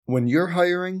When you're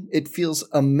hiring, it feels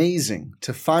amazing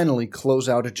to finally close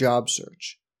out a job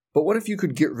search. But what if you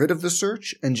could get rid of the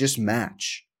search and just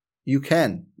match? You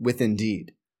can with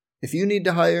Indeed. If you need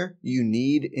to hire, you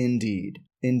need Indeed.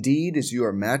 Indeed is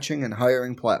your matching and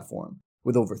hiring platform.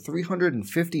 With over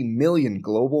 350 million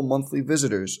global monthly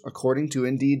visitors, according to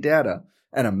Indeed data,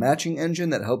 and a matching engine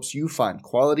that helps you find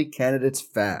quality candidates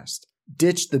fast.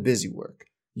 Ditch the busy work.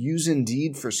 Use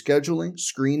Indeed for scheduling,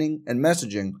 screening, and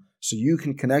messaging so you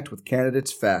can connect with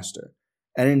candidates faster.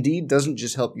 And Indeed doesn't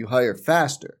just help you hire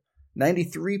faster.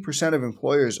 93% of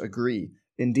employers agree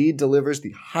Indeed delivers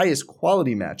the highest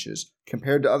quality matches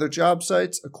compared to other job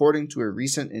sites, according to a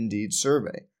recent Indeed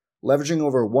survey. Leveraging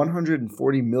over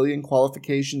 140 million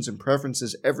qualifications and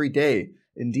preferences every day,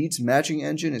 Indeed's matching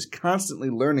engine is constantly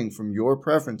learning from your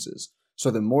preferences, so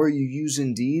the more you use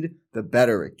Indeed, the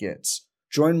better it gets.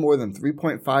 Join more than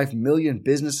 3.5 million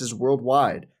businesses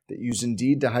worldwide that use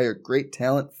Indeed to hire great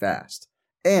talent fast.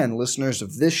 And listeners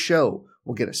of this show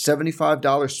will get a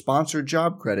 $75 sponsored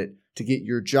job credit to get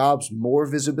your jobs more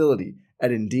visibility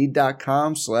at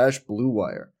Indeed.com/Blue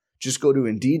Wire. Just go to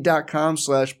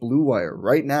Indeed.com/Blue Wire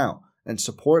right now and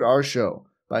support our show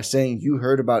by saying you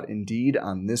heard about Indeed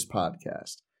on this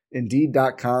podcast.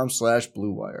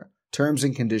 Indeed.com/Blue Wire. Terms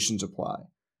and conditions apply.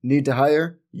 Need to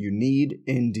hire? You need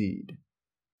Indeed.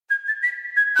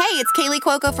 Hey, it's Kaylee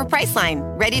Cuoco for Priceline.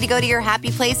 Ready to go to your happy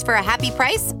place for a happy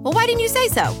price? Well, why didn't you say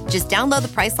so? Just download the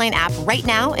Priceline app right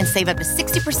now and save up to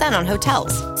 60% on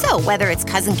hotels. So whether it's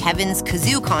Cousin Kevin's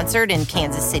Kazoo Concert in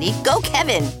Kansas City, go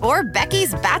Kevin, or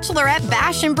Becky's Bachelorette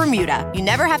Bash in Bermuda, you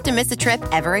never have to miss a trip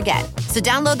ever again. So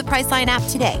download the Priceline app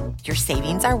today. Your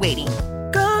savings are waiting.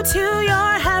 Go to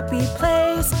your happy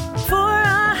place for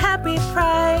a happy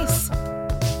price.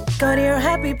 Go to your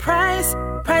happy price,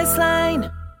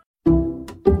 Priceline.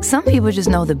 Some people just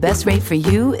know the best rate for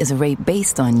you is a rate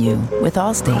based on you with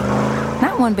Allstate.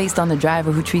 Not one based on the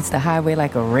driver who treats the highway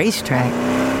like a racetrack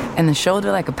and the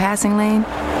shoulder like a passing lane.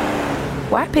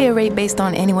 Why pay a rate based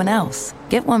on anyone else?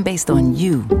 Get one based on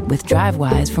you with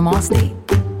DriveWise from Allstate.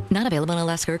 Not available in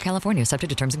Alaska or California, subject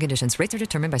to terms and conditions. Rates are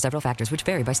determined by several factors, which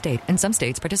vary by state. In some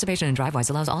states, participation in DriveWise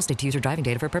allows Allstate to use your driving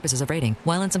data for purposes of rating.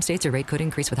 While in some states, your rate could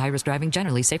increase with high-risk driving.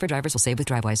 Generally, safer drivers will save with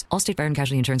DriveWise. Allstate Fire and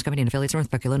Casualty Insurance Company and affiliates,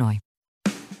 Northbrook, Illinois.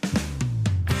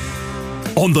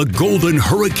 On the Golden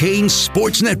Hurricane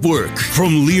Sports Network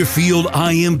from Learfield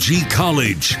IMG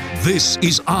College, this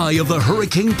is Eye of the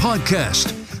Hurricane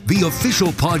Podcast, the official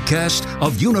podcast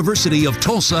of University of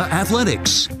Tulsa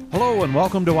Athletics. Hello and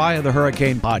welcome to Eye of the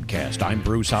Hurricane Podcast. I'm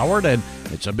Bruce Howard, and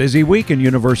it's a busy week in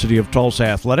University of Tulsa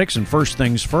Athletics. And first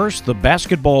things first, the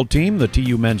basketball team, the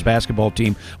TU men's basketball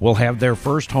team, will have their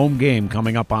first home game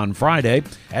coming up on Friday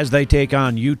as they take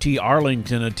on UT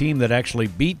Arlington, a team that actually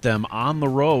beat them on the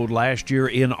road last year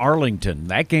in Arlington.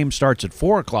 That game starts at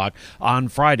 4 o'clock on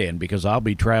Friday, and because I'll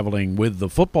be traveling with the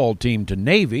football team to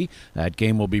Navy, that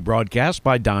game will be broadcast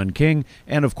by Don King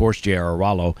and, of course, J.R.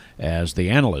 Rollo as the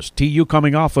analyst. TU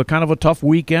coming off a kind of a tough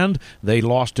weekend. They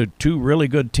lost to two really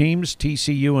good teams,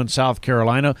 TCU and South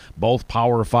Carolina, both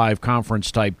Power 5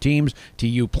 conference type teams.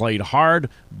 TU played hard,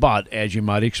 but as you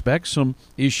might expect, some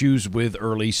issues with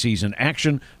early season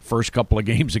action. First couple of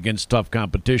games against tough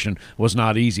competition was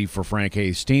not easy for Frank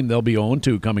Hayes' team. They'll be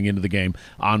 0-2 coming into the game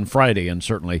on Friday, and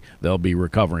certainly they'll be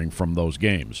recovering from those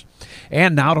games.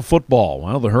 And now to football.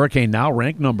 Well, the Hurricane now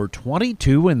ranked number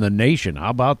 22 in the nation. How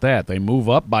about that? They move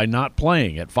up by not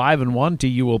playing. At 5-1,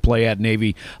 TU will play at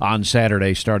Navy on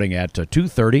Saturday starting at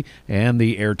 2:30, and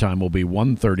the airtime will be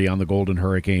 1:30 on the Golden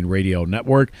Hurricane Radio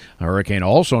Network. Hurricane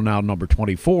also now number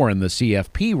 24 in the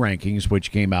CFP rankings,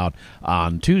 which came out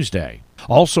on Tuesday.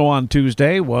 Also on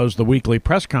Tuesday was the weekly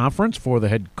press conference for the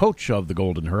head coach of the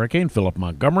Golden Hurricane, Philip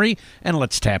Montgomery, and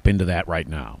let's tap into that right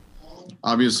now.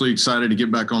 Obviously excited to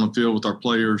get back on the field with our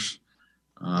players,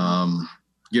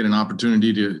 get an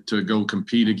opportunity to go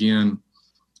compete again.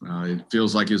 It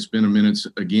feels like it's been a minute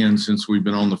again since we've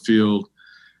been on the field.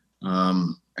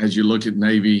 As you look at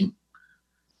Navy,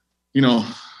 you know,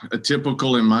 a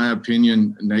typical, in my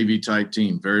opinion, Navy-type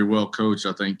team. Very well coached.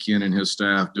 I think Ken and his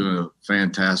staff do a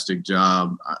fantastic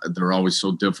job. They're always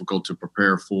so difficult to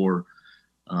prepare for.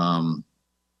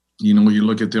 You know, when you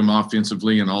look at them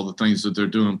offensively and all the things that they're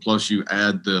doing, plus you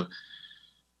add the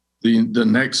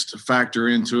next factor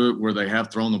into it where they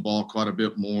have thrown the ball quite a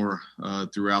bit more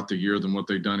throughout the year than what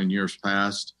they've done in years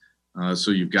past. So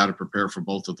you've got to prepare for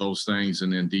both of those things.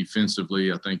 And then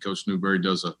defensively, I think Coach Newberry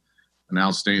does an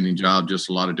outstanding job, just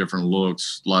a lot of different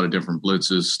looks, a lot of different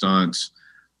blitzes, stunts,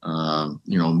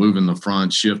 you know, moving the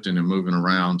front, shifting and moving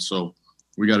around. So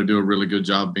we got to do a really good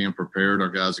job being prepared. Our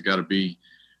guys have got to be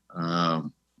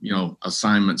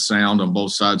assignment sound on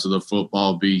both sides of the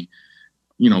football, be,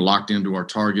 locked into our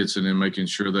targets, and then making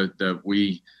sure that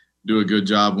we do a good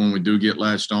job when we do get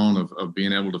latched on of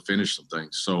being able to finish some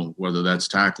things. So whether that's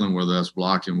tackling, whether that's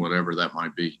blocking, whatever that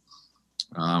might be.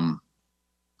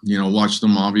 Watched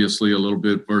them obviously a little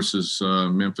bit versus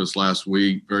Memphis last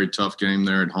week. Very tough game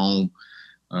there at home.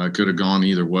 Could have gone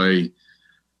either way.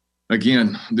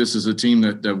 Again, this is a team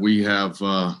that we have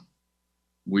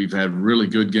we've had really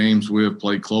good games with,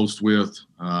 played close with,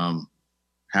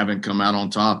 haven't come out on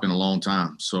top in a long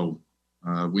time. So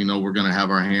we know we're going to have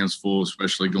our hands full,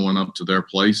 especially going up to their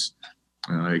place.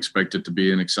 I expect it to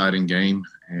be an exciting game,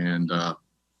 and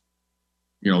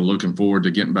looking forward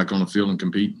to getting back on the field and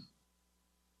competing.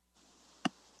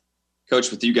 Coach,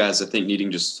 with you guys, I think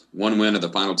needing just one win of the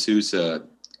final two to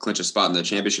clinch a spot in the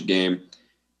championship game,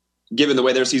 given the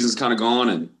way their season's kind of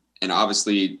gone, and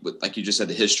obviously, like you just said,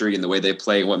 the history and the way they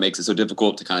play and what makes it so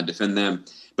difficult to kind of defend them,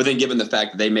 but then given the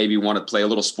fact that they maybe want to play a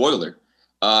little spoiler,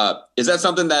 is that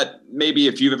something that maybe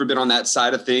if you've ever been on that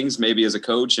side of things, maybe as a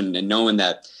coach, and knowing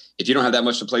that if you don't have that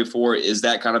much to play for, is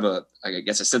that kind of a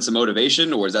sense of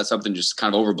motivation, or is that something just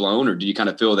kind of overblown, or do you kind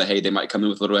of feel that, hey, they might come in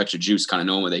with a little extra juice, kind of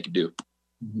knowing what they could do?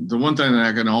 The one thing that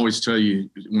I can always tell you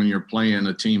when you're playing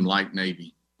a team like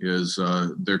Navy is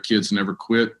their kids never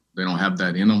quit. They don't have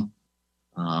that in them.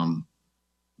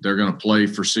 They're going to play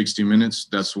for 60 minutes.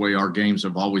 That's the way our games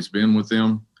have always been with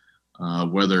them,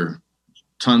 whether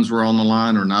tons were on the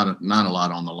line or not a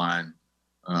lot on the line.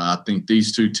 I think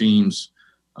these two teams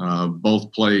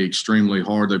both play extremely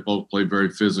hard. They both play very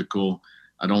physical.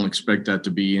 I don't expect that to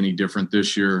be any different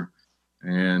this year.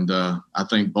 And I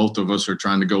think both of us are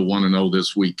trying to go 1-0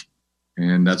 this week.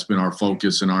 And that's been our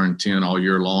focus and our intent all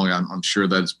year long. I'm sure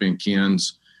that's been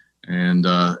Ken's. And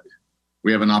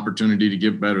we have an opportunity to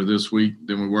get better this week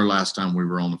than we were last time we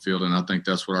were on the field. And I think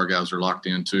that's what our guys are locked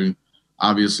into.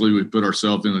 Obviously, we put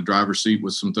ourselves in the driver's seat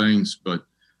with some things, but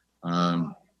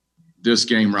this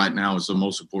game right now is the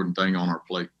most important thing on our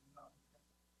plate.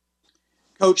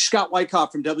 Coach Scott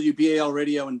Wyckoff from WBAL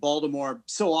Radio in Baltimore.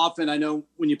 So often, I know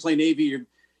when you play Navy,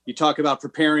 you talk about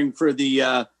preparing for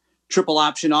the triple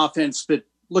option offense, but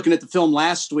looking at the film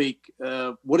last week,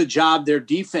 what a job their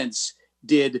defense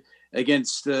did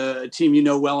against a team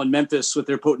well in Memphis with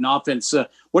their potent offense.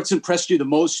 What's impressed you the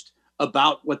most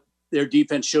about what their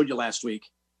defense showed you last week?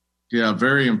 Yeah,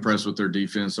 very impressed with their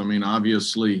defense. I mean,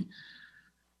 obviously,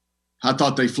 I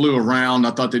thought they flew around.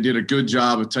 I thought they did a good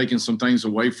job of taking some things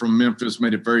away from Memphis,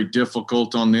 made it very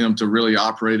difficult on them to really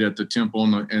operate at the tempo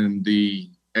and the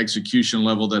execution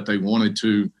level that they wanted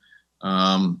to.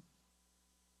 As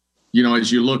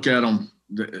you look at them,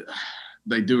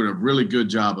 they do a really good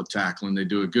job of tackling. They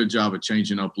do a good job of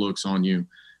changing up looks on you.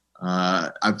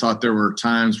 I thought there were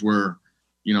times where,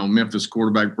 Memphis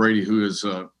quarterback Brady, who is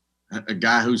a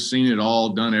guy who's seen it all,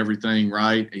 done everything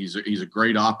right. He's a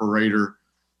great operator.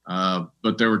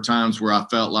 But there were times where I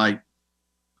felt like,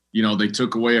 they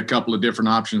took away a couple of different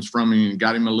options from him and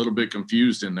got him a little bit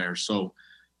confused in there. So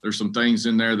there's some things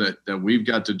in there that we've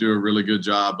got to do a really good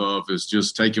job of, is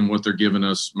just taking what they're giving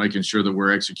us, making sure that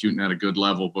we're executing at a good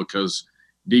level, because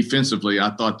defensively,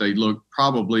 I thought they looked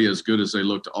probably as good as they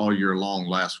looked all year long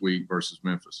last week versus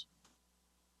Memphis.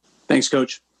 Thanks,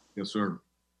 Coach. Yes, sir.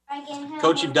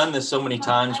 Coach, you've done this so many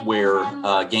times where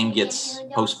a game gets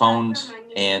postponed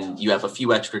and you have a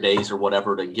few extra days or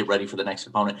whatever to get ready for the next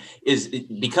opponent.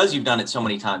 Because you've done it so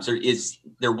many times, is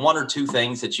there one or two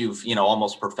things that you've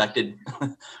almost perfected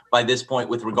by this point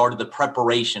with regard to the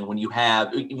preparation when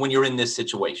you're in this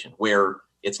situation where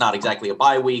it's not exactly a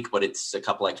bye week, but it's a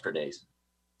couple extra days?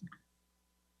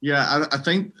 Yeah, I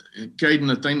think, Caden,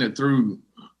 the thing that threw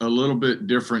a little bit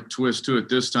different twist to it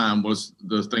this time was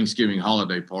the Thanksgiving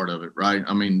holiday part of it, right?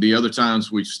 I mean, the other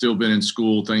times we've still been in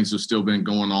school, things have still been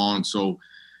going on. So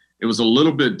it was a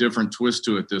little bit different twist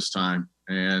to it this time.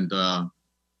 And,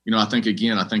 I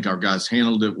think our guys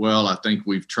handled it well. I think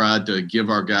we've tried to give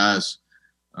our guys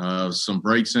some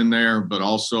breaks in there, but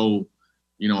also,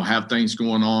 have things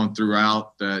going on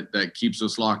throughout that keeps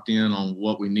us locked in on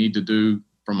what we need to do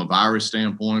from a virus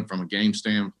standpoint, from a game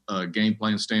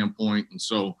plan standpoint. And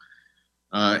so,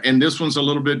 and this one's a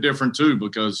little bit different too,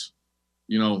 because,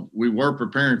 we were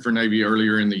preparing for Navy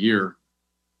earlier in the year,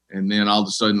 and then all of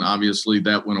a sudden, obviously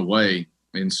that went away.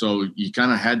 And so you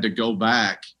kind of had to go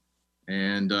back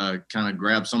and kind of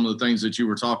grab some of the things that you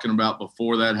were talking about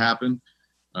before that happened,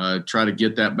 try to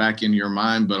get that back in your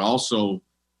mind. But also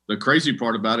the crazy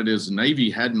part about it is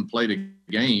Navy hadn't played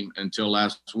a game until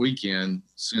last weekend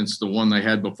since the one they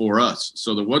had before us.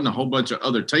 So there wasn't a whole bunch of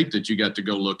other tape that you got to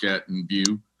go look at and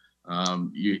view.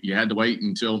 You had to wait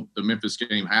until the Memphis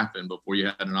game happened before you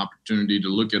had an opportunity to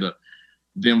look at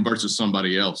them versus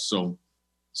somebody else. So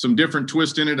some different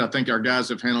twist in it. I think our guys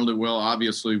have handled it well.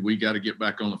 Obviously, we got to get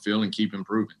back on the field and keep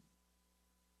improving.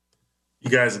 You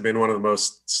guys have been one of the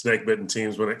most snake-bitten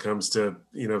teams when it comes to,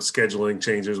 scheduling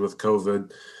changes with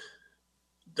COVID.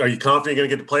 Are you confident you're going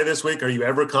to get to play this week? Are you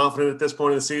ever confident at this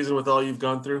point in the season with all you've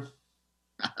gone through?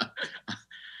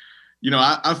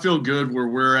 I feel good where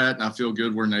we're at, and I feel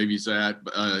good where Navy's at.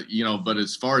 But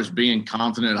as far as being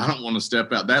confident, I don't want to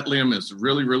step out. That limb is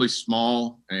really, really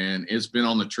small, and it's been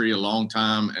on the tree a long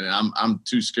time, and I'm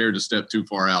too scared to step too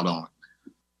far out on it.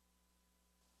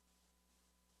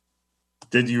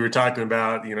 You were talking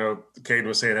about, Caden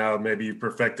was saying how maybe you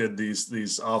perfected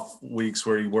these off weeks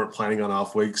where you weren't planning on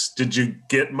off weeks. Did you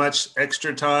get much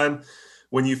extra time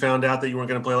when you found out that you weren't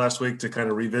going to play last week to kind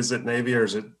of revisit Navy, or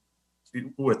is it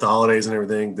with the holidays and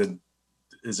everything,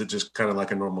 is it just kind of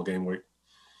like a normal game week?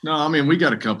 No, I mean, we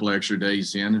got a couple extra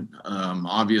days in.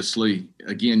 Obviously,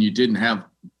 again, you didn't have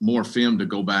more film to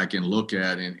go back and look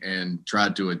at and try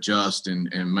to adjust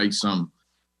and make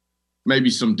maybe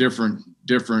some different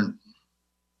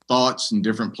thoughts and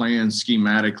different plans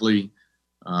schematically,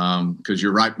 because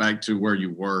you're right back to where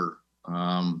you were.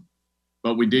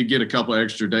 But we did get a couple of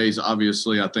extra days.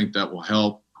 Obviously, I think that will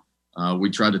help. We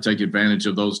tried to take advantage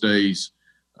of those days.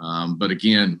 But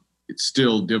again, it's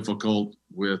still difficult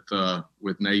with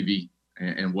Navy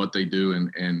and what they do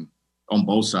and on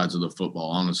both sides of the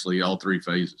football, honestly, all three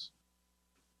phases.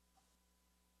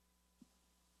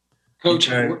 Coach,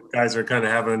 you guys are kind of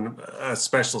having a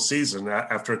special season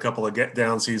after a couple of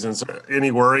down seasons. Any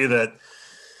worry that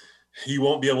you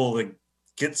won't be able to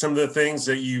get some of the things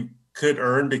that you could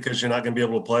earn because you're not going to be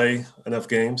able to play enough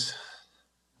games?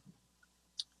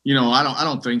 I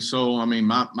don't think so. I mean,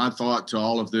 my thought to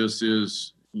all of this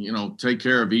is, take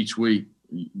care of each week.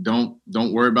 Don't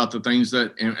worry about the things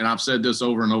that, and I've said this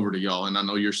over and over to y'all, and I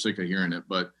know you're sick of hearing it,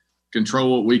 but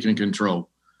control what we can control.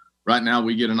 Right now,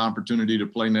 we get an opportunity to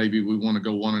play Navy. We want to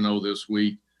go 1-0 this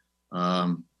week.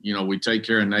 We take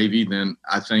care of Navy, then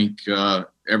I think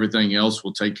everything else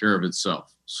will take care of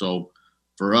itself. So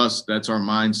for us, that's our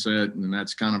mindset, and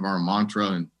that's kind of our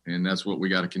mantra, and that's what we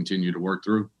got to continue to work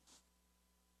through.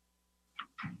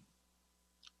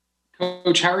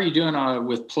 Coach, how are you doing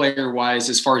with player-wise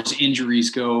as far as injuries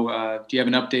go? Do you have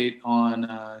an update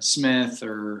on Smith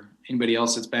or anybody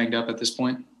else that's banged up at this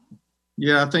point?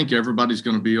 Yeah, I think everybody's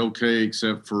going to be okay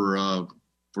except for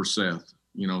Seth.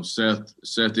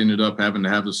 Seth ended up having to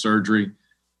have the surgery.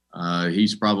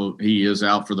 He is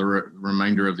out for the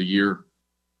remainder of the year.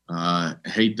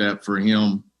 Hate that for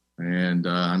him, and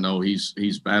I know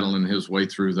he's battling his way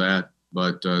through that.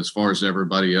 But as far as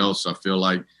everybody else, I feel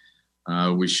like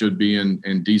we should be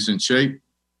in decent shape,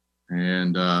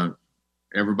 and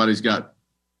everybody's got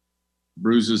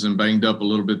bruises and banged up a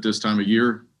little bit this time of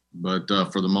year. But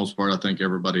for the most part, I think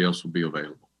everybody else will be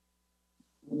available.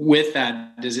 With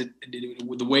that,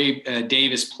 the way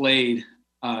Davis played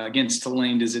against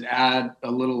Tulane, does it add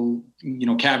a little,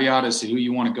 caveat as to who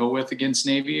you want to go with against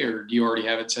Navy, or do you already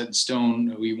have it set in stone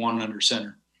who you want under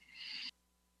center?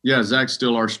 Yeah, Zach's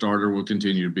still our starter. Will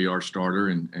continue to be our starter,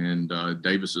 and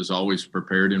Davis is always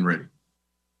prepared and ready.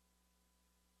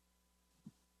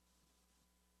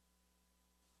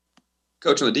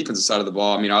 Coach, on the defensive side of the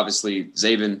ball, I mean, obviously,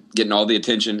 Zaven getting all the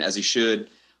attention as he should.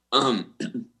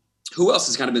 Who else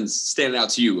has kind of been standing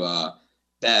out to you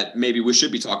that maybe we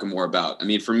should be talking more about? I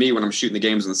mean, for me, when I'm shooting the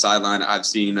games on the sideline, I've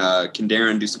seen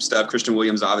Kendaren do some stuff. Christian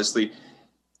Williams, obviously.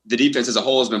 The defense as a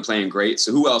whole has been playing great.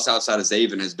 So who else outside of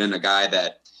Zaven has been a guy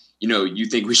that, you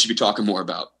think we should be talking more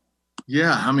about?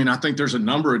 Yeah, I mean, I think there's a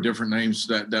number of different names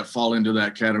that fall into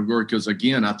that category because,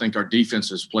 again, I think our defense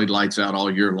has played lights out all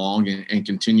year long and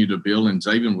continue to build. And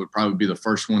Zaven would probably be the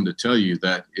first one to tell you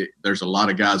that there's a lot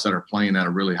of guys that are playing at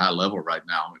a really high level right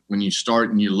now. When you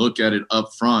start and you look at it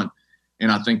up front,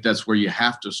 and I think that's where you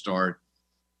have to start,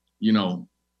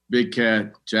 Big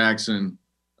Cat, Jackson,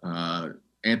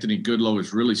 Anthony Goodlow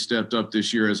has really stepped up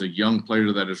this year as a young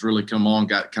player that has really come on,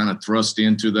 got kind of thrust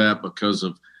into that because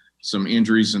of some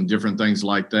injuries and different things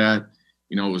like that.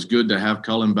 It was good to have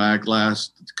Cullen back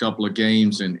last couple of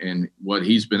games and what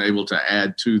he's been able to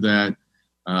add to that.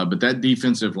 But that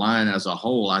defensive line as a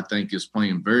whole, I think, is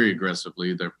playing very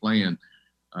aggressively. They're playing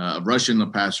rushing the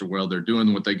passer well. They're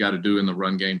doing what they got to do in the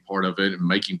run game part of it and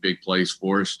making big plays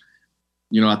for us.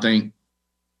 I think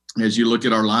as you look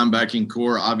at our linebacking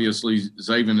core, obviously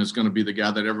Zaven is going to be the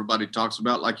guy that everybody talks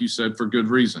about, like you said, for good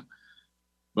reason.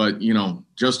 But,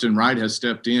 Justin Wright has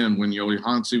stepped in when Yoeli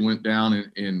Hansi went down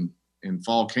in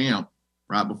fall camp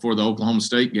right before the Oklahoma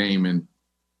State game. And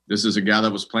this is a guy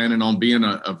that was planning on being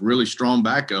a really strong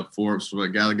backup for us, so a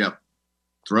guy that got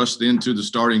thrust into the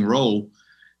starting role.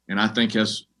 and I think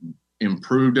has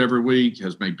improved every week,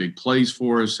 has made big plays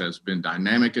for us, has been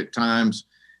dynamic at times,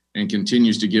 and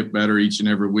continues to get better each and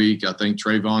every week. I think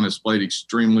Trayvon has played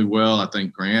extremely well. I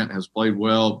think Grant has played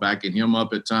well, backing him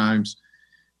up at times.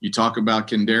 You talk about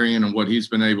Kendarian and what he's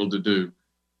been able to do.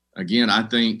 Again, I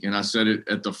think, and I said it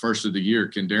at the first of the year,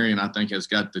 Kendarian, I think, has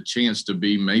got the chance to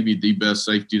be maybe the best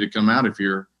safety to come out of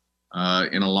here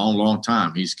in a long, long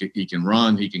time. He can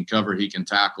run, he can cover, he can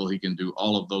tackle, he can do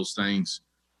all of those things.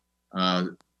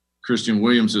 Christian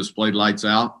Williams has played lights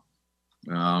out.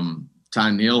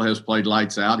 Ty Neal has played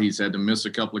lights out. He's had to miss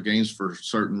a couple of games for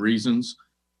certain reasons.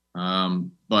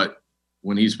 But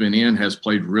when he's been in, has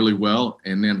played really well.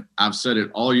 And then I've said it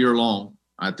all year long,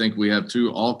 I think we have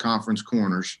 2 all-conference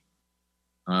corners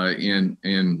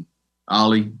in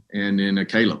Ollie and in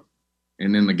Caleb.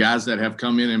 And then the guys that have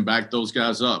come in and backed those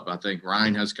guys up, I think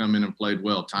Ryan has come in and played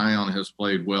well. Tyon has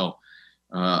played well.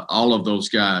 All of those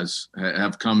guys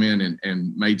have come in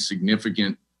and made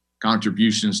significant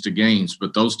contributions to games.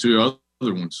 But those 2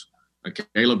 other ones,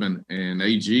 Caleb and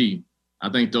AG, I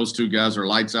think those 2 guys are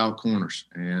lights out corners,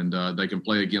 and they can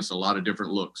play against a lot of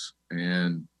different looks.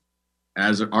 And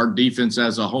as our defense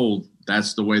as a whole,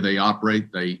 that's the way they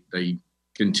operate. They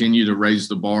continue to raise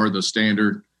the bar, the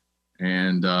standard,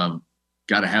 and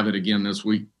got to have it again this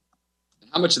week.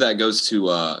 How much of that goes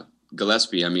to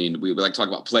Gillespie? I mean, we like to talk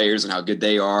about players and how good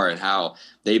they are and how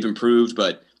they've improved,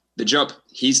 but the jump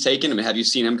he's taken, I mean, have you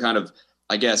seen him kind of,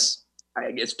 I guess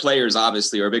players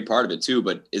obviously are a big part of it too,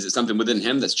 but is it something within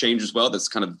him that's changed as well that's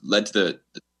kind of led to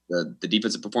the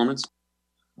defensive performance?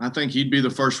 I think he'd be the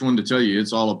first one to tell you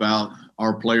it's all about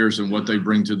our players and what they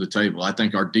bring to the table. I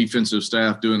think our defensive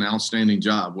staff do an outstanding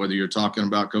job, whether you're talking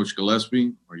about Coach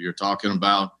Gillespie or you're talking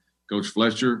about Coach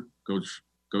Fletcher,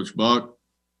 Coach Buck,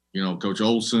 Coach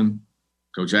Olson,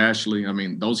 Coach Ashley. I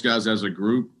mean, those guys as a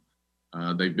group,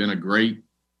 they've been a great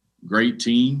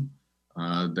team.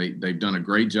 They've done a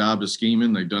great job of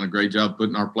scheming. They've done a great job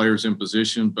putting our players in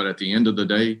position. But at the end of the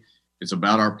day, it's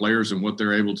about our players and what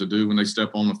they're able to do when they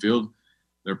step on the field.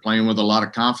 They're playing with a lot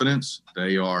of confidence.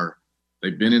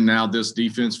 They've been in now this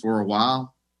defense for a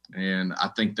while. And I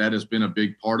think that has been a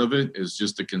big part of it, is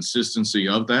just the consistency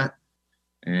of that.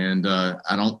 And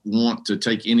I don't want to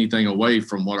take anything away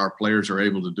from what our players are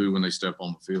able to do when they step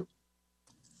on the field.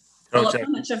 Well, how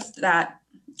much of that,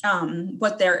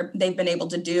 what they've been able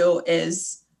to do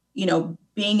is,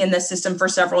 being in this system for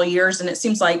several years, and it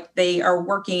seems like they are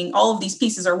working, all of these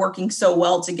pieces are working so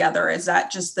well together. Is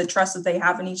that just the trust that they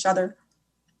have in each other?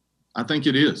 I think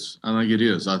it is.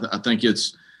 I think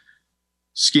it's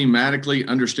schematically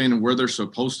understanding where they're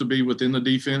supposed to be within the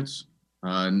defense,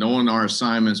 knowing our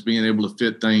assignments, being able to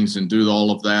fit things and do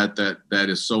all of that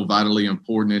is so vitally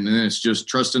important. And then it's just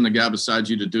trusting the guy beside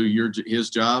you to do his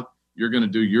job. You're going to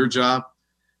do your job,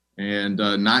 and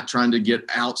not trying to get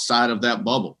outside of that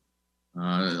bubble. A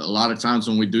lot of times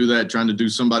when we do that, trying to do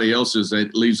somebody else's,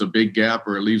 it leaves a big gap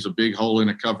or it leaves a big hole in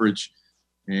a coverage,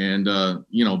 and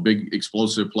big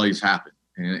explosive plays happen.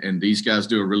 And these guys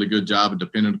do a really good job of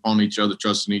depending upon each other,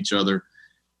 trusting each other,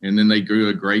 and then they do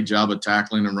a great job of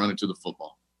tackling and running to the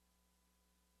football.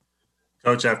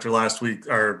 Coach, after last week,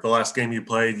 or the last game you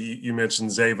played, you mentioned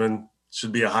Zabin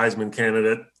should be a Heisman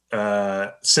candidate.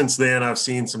 Since then, I've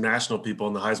seen some national people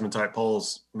in the Heisman type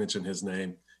polls mention his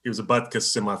name. He was a Butkus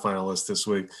semifinalist this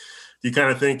week. Do you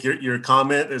kind of think your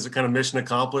comment is a kind of mission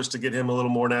accomplished to get him a little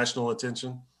more national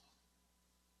attention?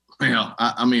 Yeah,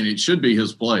 I mean, it should be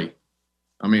his play.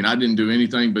 I mean, I didn't do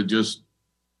anything but just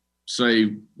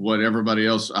say what everybody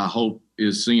else, I hope,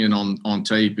 is seeing on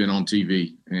tape and on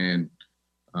TV. And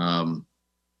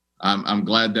I'm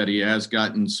glad that he has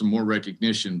gotten some more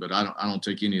recognition, but I don't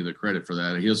take any of the credit for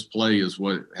that. His play is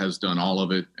what has done all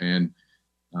of it, and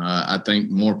I think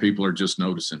more people are just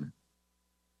noticing it.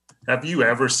 Have you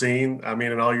ever seen,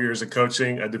 in all your years of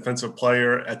coaching, a defensive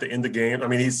player at the end of game? I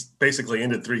mean, he's basically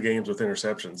ended 3 games with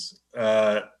interceptions.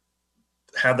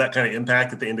 Have that kind of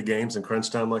impact at the end of games in crunch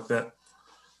time like that?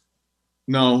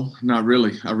 No, not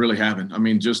really. I really haven't. I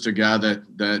mean, just a guy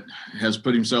that has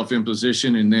put himself in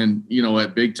position and then,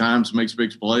 at big times makes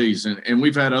big plays. And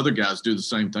we've had other guys do the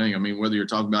same thing. I mean, whether you're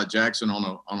talking about Jackson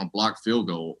on a blocked field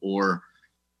goal or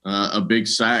a big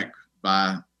sack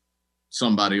by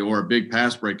somebody or a big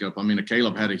pass breakup. I mean,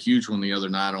 Caleb had a huge one the other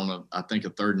night on I think a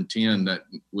 3rd and 10 that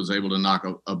was able to knock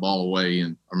a ball away,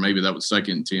 or maybe that was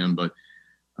 2nd and 10. But,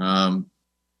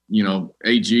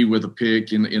 AG with a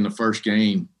pick in the first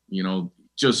game,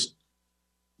 just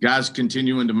guys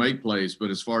continuing to make plays. But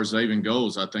as far as Zaven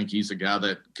goes, I think he's a guy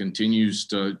that continues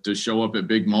to show up at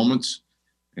big moments.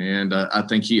 And I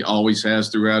think he always has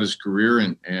throughout his career.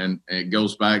 And it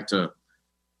goes back to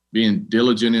being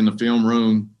diligent in the film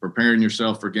room, preparing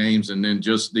yourself for games, and then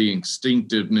just the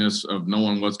instinctiveness of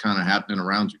knowing what's kind of happening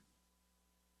around you.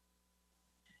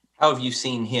 How have you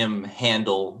seen him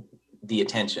handle the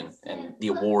attention and the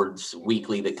awards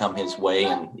weekly that come his way,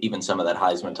 and even some of that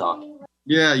Heisman talk?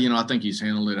 Yeah, I think he's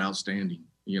handled it outstanding.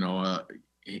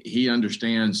 He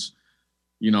understands,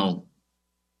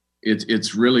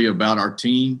 it's really about our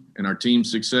team and our team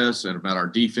success, and about our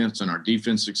defense and our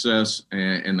defense success,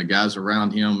 and the guys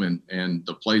around him and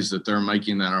the plays that they're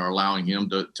making that are allowing him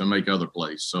to make other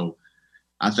plays. So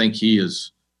I think he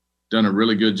has done a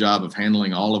really good job of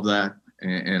handling all of that,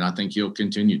 and I think he'll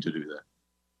continue to do that.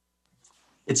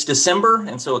 It's December,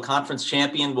 and so a conference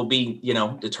champion will be,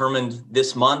 determined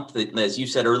this month. As you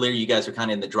said earlier, you guys are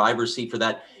kind of in the driver's seat for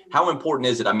that. How important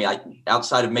is it? I mean,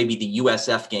 outside of maybe the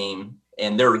USF game,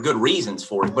 and there are good reasons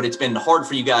for it, but it's been hard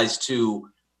for you guys to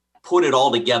put it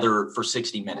all together for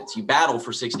 60 minutes. You battled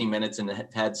for 60 minutes and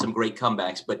had some great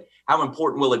comebacks, but how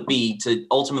important will it be to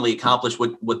ultimately accomplish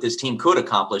what this team could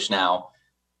accomplish now,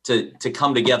 to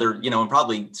come together, and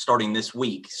probably starting this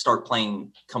week, start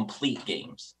playing complete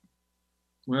games?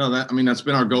 Well, that's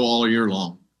been our goal all year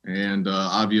long. And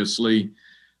obviously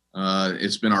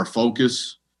it's been our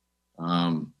focus.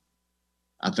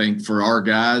 I think for our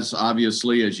guys,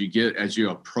 obviously, as you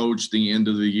approach the end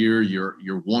of the year,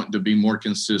 you're wanting to be more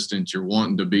consistent. You're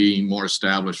wanting to be more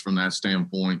established from that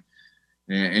standpoint,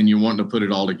 and you're wanting to put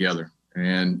it all together.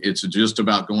 And it's just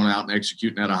about going out and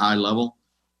executing at a high level.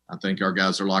 I think our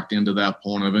guys are locked into that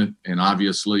point of it. And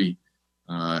obviously,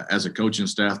 as a coaching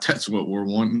staff, that's what we're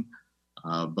wanting.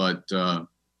 But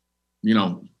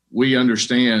we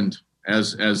understand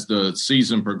as the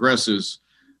season progresses,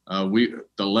 the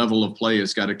level of play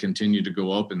has got to continue to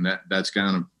go up, and that's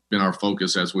kind of been our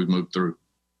focus as we've moved through.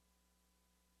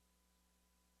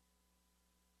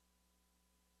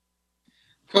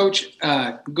 Coach,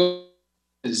 go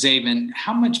to Zaven.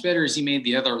 How much better has he made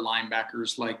the other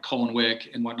linebackers like Colin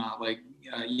Wick and whatnot? Like,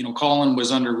 Colin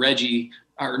was under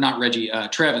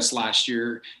Travis last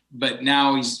year, but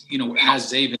now he's,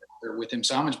 has Zaven there with him.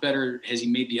 So how much better has he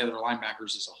made the other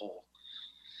linebackers as a whole?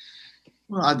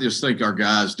 Well, I just think our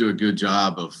guys do a good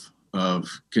job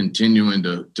of continuing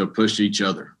to push each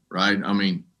other, right? I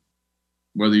mean,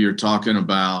 whether you're talking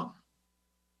about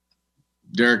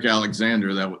Derek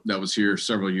Alexander that was here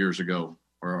several years ago,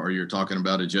 or you're talking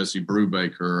about a Jesse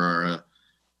Brubaker,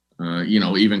 or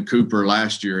even Cooper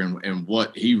last year, and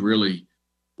what he really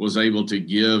was able to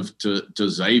give to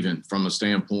Zaven from a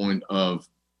standpoint of,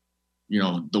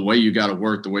 the way you got to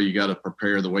work, the way you got to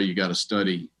prepare, the way you got to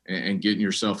study, and getting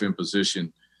yourself in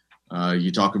position.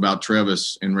 You talk about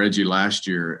Travis and Reggie last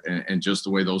year, and just the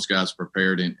way those guys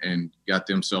prepared and got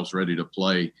themselves ready to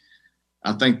play.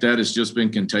 I think that has just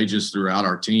been contagious throughout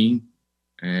our team,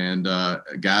 and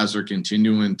guys are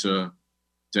continuing to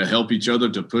help each other,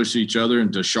 to push each other,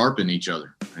 and to sharpen each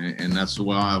other. And that's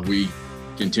why we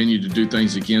continue to do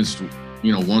things against,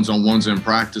 ones-on-ones in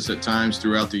practice at times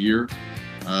throughout the year,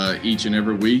 each and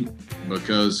every week,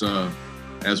 because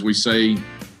as we say,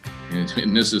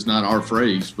 and this is not our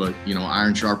phrase, but,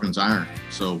 iron sharpens iron.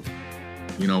 So,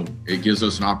 it gives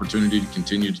us an opportunity to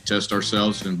continue to test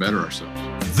ourselves and better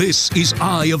ourselves. This is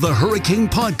Eye of the Hurricane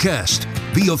Podcast,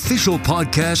 the official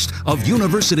podcast of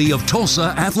University of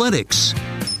Tulsa Athletics.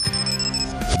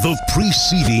 The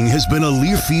preceding has been a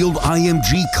Learfield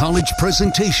IMG College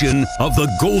presentation of the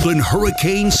Golden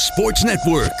Hurricane Sports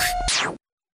Network.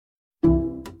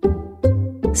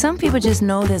 Some people just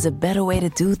know there's a better way to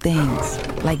do things,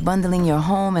 like bundling your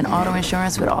home and auto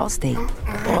insurance with Allstate,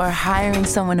 or hiring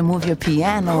someone to move your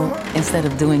piano instead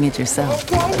of doing it yourself.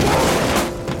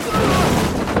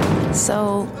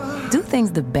 So, do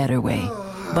things the better way.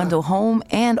 Bundle home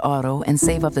and auto and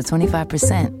save up to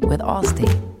 25% with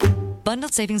Allstate.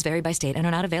 Bundled savings vary by state and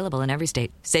are not available in every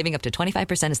state. Saving up to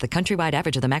 25% is the countrywide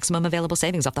average of the maximum available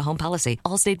savings off the home policy.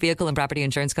 Allstate Vehicle and Property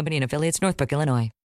Insurance Company and Affiliates, Northbrook, Illinois.